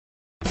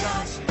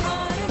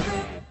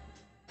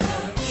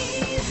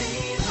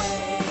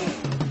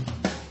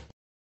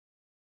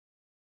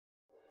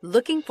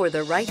Looking for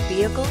the right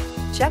vehicle?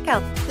 Check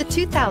out the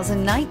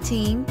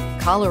 2019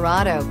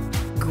 Colorado.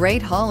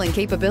 Great hauling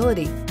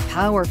capability,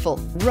 powerful,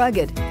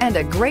 rugged, and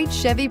a great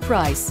Chevy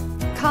price.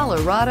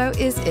 Colorado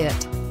is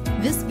it.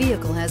 This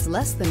vehicle has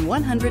less than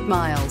 100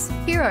 miles.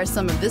 Here are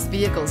some of this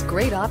vehicle's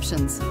great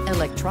options: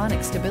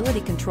 electronic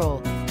stability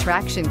control,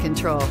 traction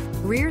control,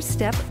 rear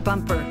step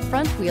bumper,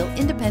 front wheel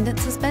independent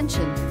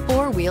suspension,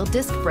 four-wheel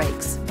disc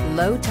brakes,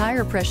 low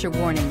tire pressure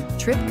warning,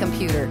 trip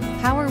computer,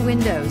 power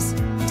windows,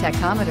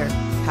 tachometer,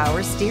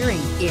 power steering.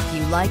 If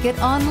you like it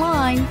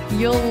online,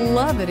 you'll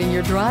love it in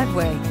your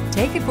driveway.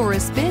 Take it for a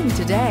spin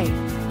today.